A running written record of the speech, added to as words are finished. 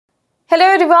Hello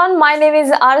everyone, my name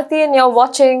is Arti and you're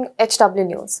watching HW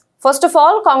News. First of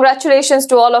all, congratulations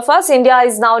to all of us. India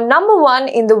is now #1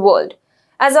 in the world.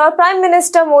 As our Prime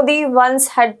Minister Modi once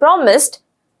had promised,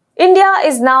 India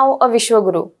is now a Vishwa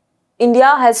Guru.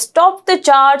 India has topped the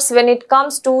charts when it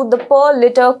comes to the per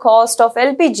litre cost of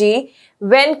LPG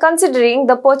when considering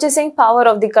the purchasing power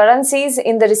of the currencies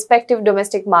in the respective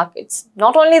domestic markets.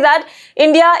 Not only that,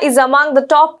 India is among the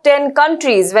top 10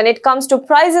 countries when it comes to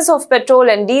prices of petrol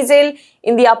and diesel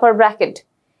in the upper bracket.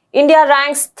 India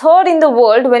ranks 3rd in the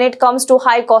world when it comes to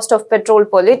high cost of petrol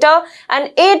per litre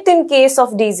and 8th in case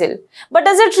of diesel. But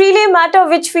does it really matter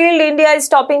which field India is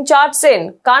topping charts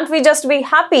in? Can't we just be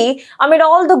happy amid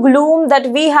all the gloom that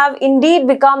we have indeed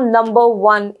become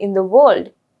 #1 in the world?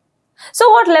 So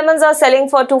what lemons are selling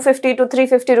for 250 to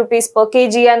 350 rupees per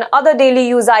kg and other daily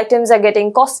use items are getting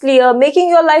costlier, making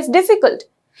your life difficult.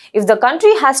 If the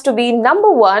country has to be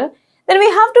 #1, then we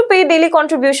have to pay daily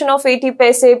contribution of 80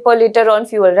 paise per litre on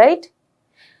fuel, right?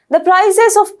 The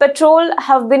prices of petrol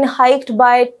have been hiked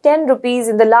by 10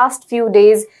 rupees in the last few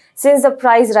days since the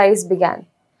price rise began.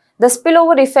 The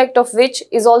spillover effect of which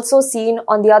is also seen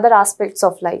on the other aspects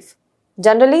of life.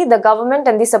 Generally, the government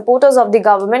and the supporters of the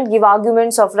government give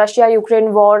arguments of Russia-Ukraine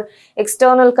war,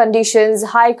 external conditions,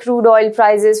 high crude oil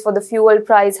prices for the fuel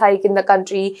price hike in the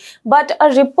country. But a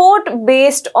report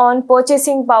based on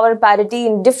purchasing power parity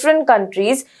in different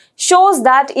countries shows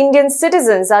that Indian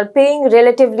citizens are paying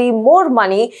relatively more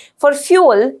money for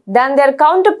fuel than their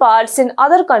counterparts in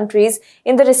other countries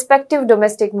in the respective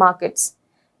domestic markets.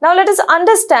 Now let us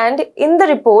understand in the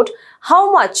report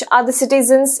how much are the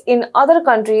citizens in other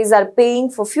countries are paying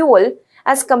for fuel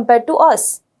as compared to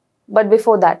us. But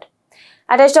before that,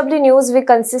 at HW News we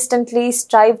consistently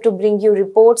strive to bring you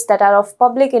reports that are of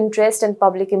public interest and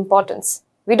public importance.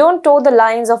 We don't toe the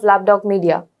lines of lapdog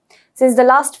media. Since the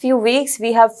last few weeks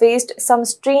we have faced some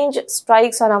strange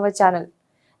strikes on our channel.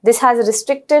 This has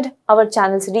restricted our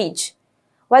channel's reach.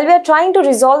 While we are trying to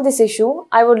resolve this issue,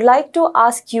 I would like to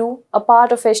ask you, a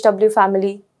part of HW family,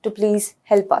 to please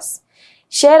help us.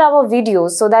 Share our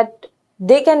videos so that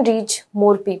they can reach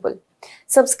more people.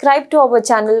 Subscribe to our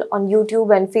channel on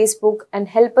YouTube and Facebook and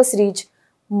help us reach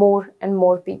more and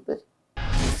more people.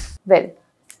 Well,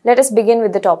 let us begin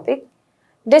with the topic.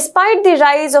 Despite the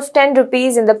rise of 10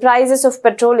 rupees in the prices of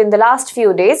petrol in the last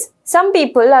few days, some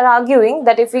people are arguing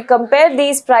that if we compare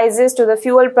these prices to the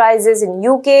fuel prices in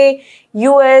UK,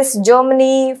 US,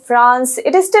 Germany, France,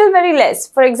 it is still very less.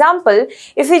 For example,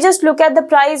 if we just look at the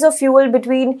price of fuel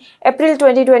between April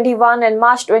 2021 and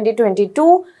March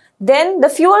 2022, then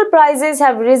the fuel prices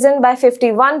have risen by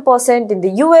 51% in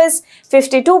the US,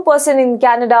 52% in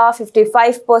Canada,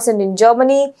 55% in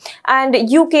Germany, and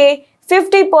UK,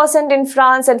 50% in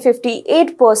France and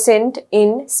 58%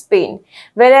 in Spain.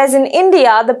 Whereas in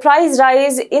India, the price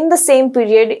rise in the same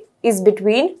period is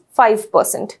between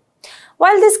 5%.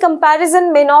 While this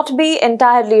comparison may not be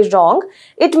entirely wrong,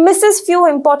 it misses few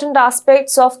important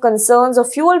aspects of concerns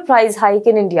of fuel price hike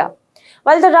in India.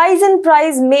 While the rise in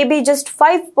price may be just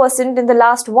 5% in the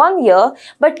last 1 year,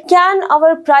 but can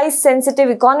our price-sensitive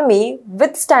economy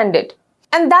withstand it?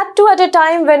 And that too at a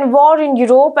time when war in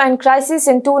Europe and crisis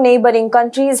in 2 neighboring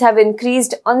countries have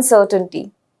increased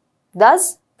uncertainty.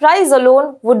 Thus, price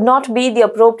alone would not be the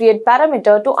appropriate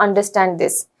parameter to understand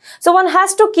this. So one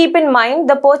has to keep in mind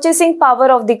the purchasing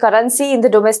power of the currency in the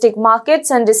domestic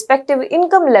markets and respective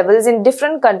income levels in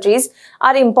different countries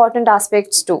are important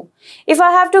aspects too. If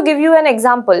I have to give you an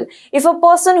example, if a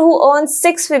person who earns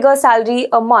 6-figure salary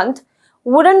a month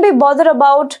wouldn't be bothered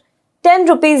about 10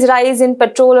 rupees rise in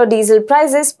petrol or diesel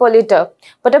prices per litre.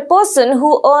 But a person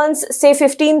who earns say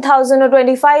 15,000 or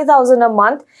 25,000 a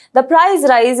month, the price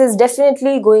rise is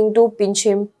definitely going to pinch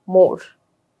him more.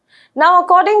 Now,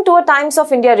 according to a Times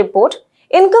of India report,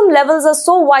 income levels are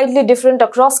so widely different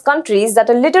across countries that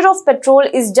a litre of petrol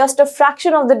is just a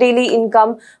fraction of the daily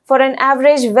income for an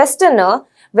average Westerner,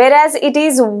 whereas it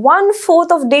is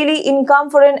 1/4 of daily income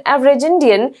for an average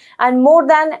Indian and more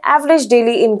than average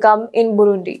daily income in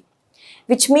Burundi.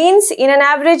 Which means in an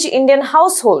average Indian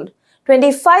household,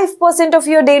 25% of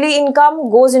your daily income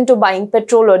goes into buying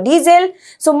petrol or diesel.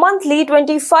 So monthly,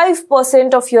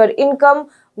 25% of your income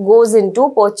goes into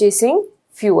purchasing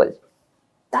fuel.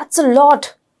 That's a lot.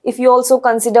 If you also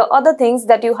consider other things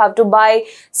that you have to buy,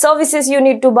 services you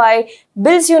need to buy,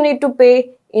 bills you need to pay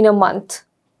in a month.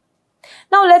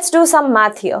 Now let's do some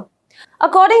math here.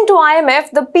 According to IMF,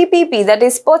 the PPP, that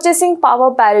is purchasing power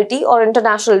parity or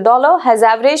international dollar, has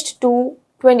averaged to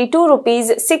 22 rupees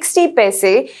 60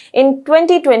 paise in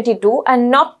 2022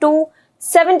 and not to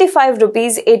 75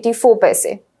 rupees 84 paise.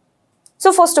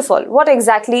 So first of all, what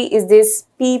exactly is this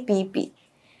PPP?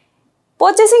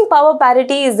 Purchasing power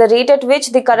parity is the rate at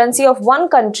which the currency of one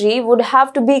country would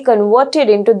have to be converted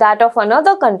into that of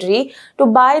another country to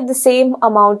buy the same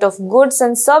amount of goods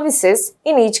and services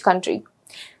in each country.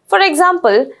 For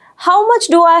example, how much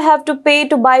do I have to pay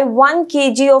to buy 1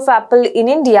 kg of apple in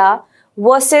India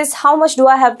versus how much do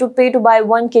I have to pay to buy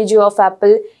 1 kg of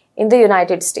apple in the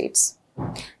United States?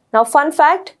 Now, fun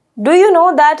fact, do you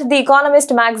know that The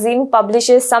Economist magazine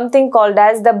publishes something called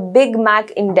as the Big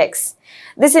Mac Index?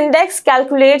 This index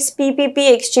calculates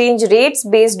PPP exchange rates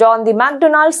based on the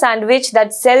McDonald's sandwich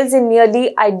that sells in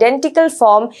nearly identical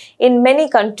form in many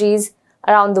countries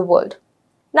around the world.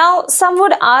 Now, some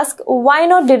would ask, why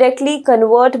not directly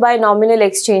convert by nominal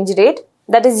exchange rate,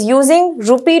 that is using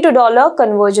rupee to dollar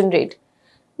conversion rate?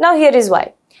 Now, here is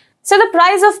why. So, the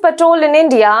price of petrol in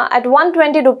India at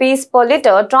 120 rupees per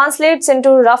litre translates into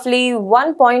roughly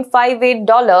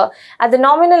 $1.58 at the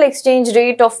nominal exchange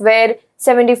rate of where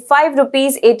 75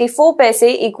 rupees 84 paise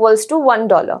equals to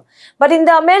 $1. But in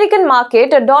the American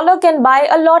market, a dollar can buy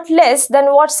a lot less than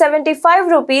what 75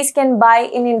 rupees can buy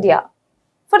in India.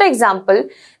 For example,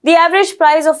 the average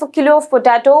price of a kilo of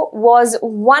potato was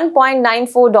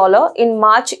 $1.94 in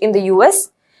March in the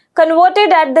US.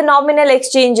 Converted at the nominal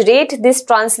exchange rate, this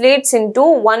translates into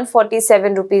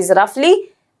 147 rupees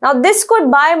roughly. Now, this could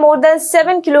buy more than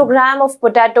 7 kg of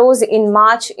potatoes in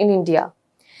March in India.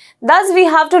 Thus, we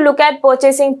have to look at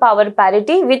purchasing power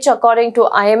parity, which according to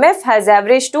IMF has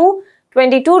averaged to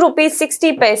 22 rupees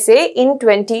 60 paise in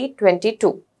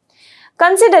 2022.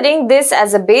 Considering this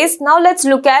as a base, now let's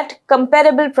look at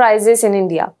comparable prices in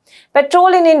India.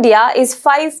 Petrol in India is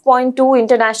 5.2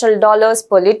 international dollars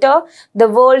per litre, the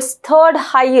world's third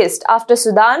highest after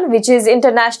Sudan, which is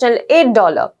international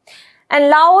 $8, and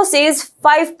Laos is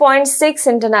 5.6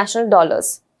 international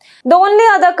dollars. The only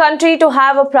other country to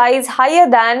have a price higher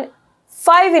than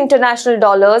 5 international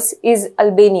dollars is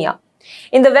Albania.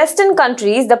 In the Western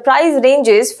countries, the price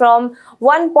ranges from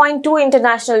 1.2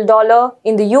 international dollar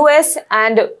in the US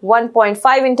and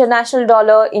 1.5 international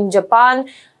dollar in Japan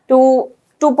to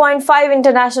 2.5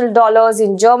 international dollars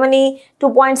in Germany,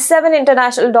 2.7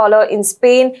 international dollar in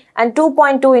Spain and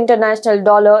 2.2 international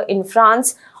dollar in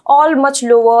France, all much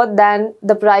lower than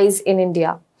the price in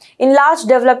India. In large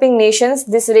developing nations,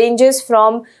 this ranges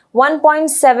from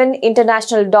 1.7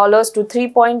 international dollars to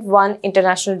 3.1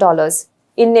 international dollars.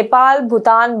 In Nepal,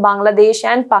 Bhutan, Bangladesh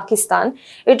and Pakistan,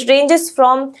 it ranges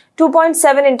from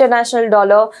 2.7 international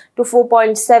dollar to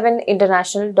 4.7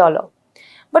 international dollar.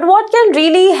 But what can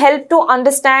really help to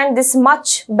understand this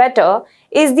much better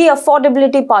is the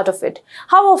affordability part of it.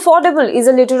 How affordable is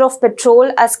a litre of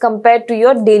petrol as compared to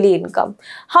your daily income?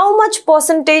 How much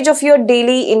percentage of your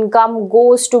daily income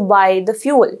goes to buy the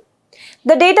fuel?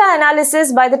 The data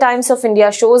analysis by the Times of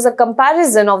India shows a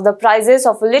comparison of the prices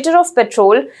of a litre of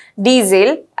petrol,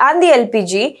 diesel and the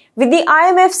LPG with the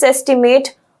IMF's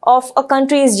estimate of a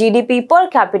country's GDP per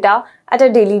capita at a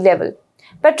daily level.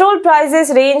 Petrol prices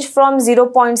range from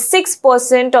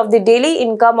 0.6% of the daily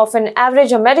income of an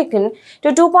average American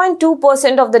to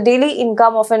 2.2% of the daily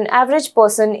income of an average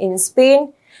person in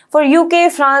Spain. For UK,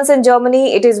 France and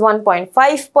Germany, it is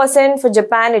 1.5%. For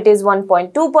Japan, it is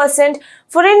 1.2%.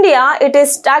 For India, it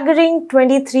is staggering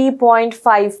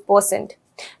 23.5%,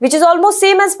 which is almost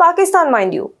same as Pakistan,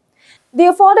 mind you. The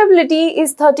affordability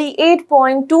is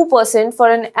 38.2%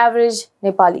 for an average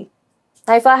Nepali.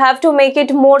 Now, if I have to make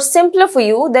it more simpler for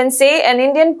you, then say an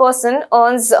Indian person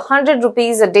earns 100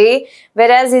 rupees a day,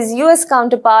 whereas his US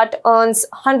counterpart earns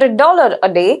 $100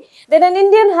 a day, then an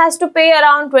Indian has to pay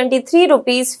around 23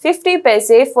 rupees 50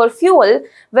 paise for fuel,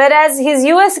 whereas his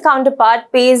US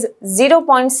counterpart pays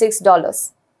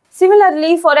 $0.6.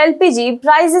 Similarly, for LPG,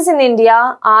 prices in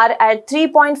India are at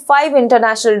 3.5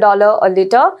 international dollar a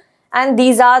litre, and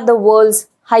these are the world's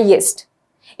highest.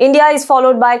 India is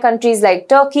followed by countries like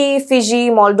Turkey, Fiji,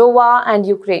 Moldova and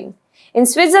Ukraine. In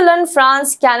Switzerland,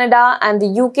 France, Canada and the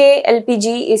UK,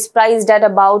 LPG is priced at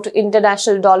about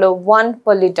international $1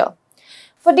 per litre.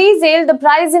 For diesel, the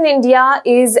price in India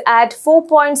is at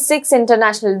 4.6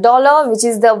 international dollar, which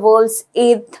is the world's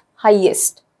 8th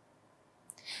highest.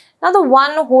 Now, the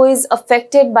one who is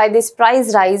affected by this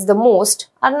price rise the most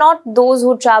are not those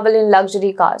who travel in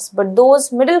luxury cars, but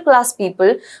those middle-class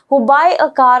people who buy a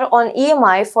car on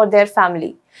EMI for their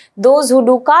family. Those who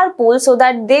do carpool so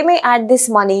that they may add this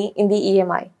money in the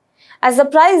EMI. As the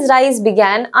price rise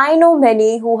began, I know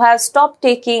many who have stopped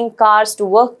taking cars to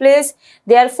workplace.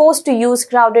 They are forced to use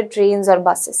crowded trains or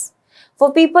buses.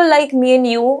 For people like me and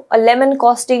you, a lemon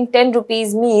costing 10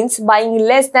 rupees means buying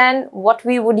less than what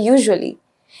we would usually.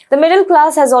 The middle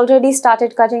class has already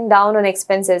started cutting down on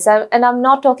expenses, and I'm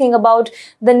not talking about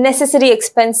the necessary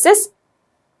expenses.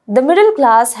 The middle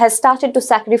class has started to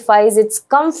sacrifice its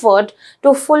comfort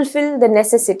to fulfill the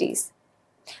necessities,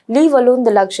 leave alone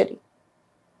the luxury.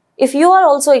 If you are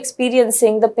also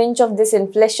experiencing the pinch of this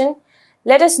inflation,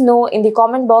 let us know in the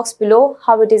comment box below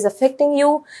how it is affecting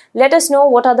you. Let us know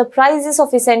what are the prices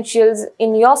of essentials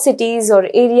in your cities or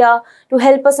area to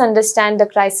help us understand the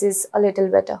crisis a little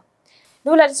better.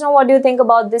 Do let us know what you think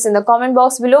about this in the comment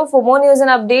box below. For more news and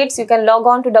updates, you can log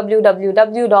on to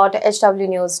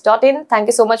www.hwnews.in. Thank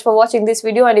you so much for watching this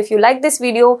video, and if you like this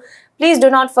video, please do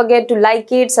not forget to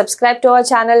like it, subscribe to our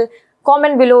channel,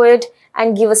 comment below it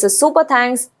and give us a super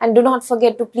thanks, and do not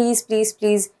forget to please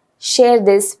share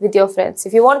this with your friends.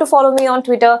 If you want to follow me on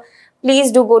Twitter,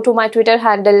 please do go to my Twitter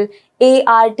handle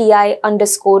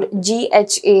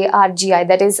ARTI_GHARGI,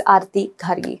 that is Arti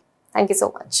Ghargi. Thank you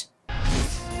so much.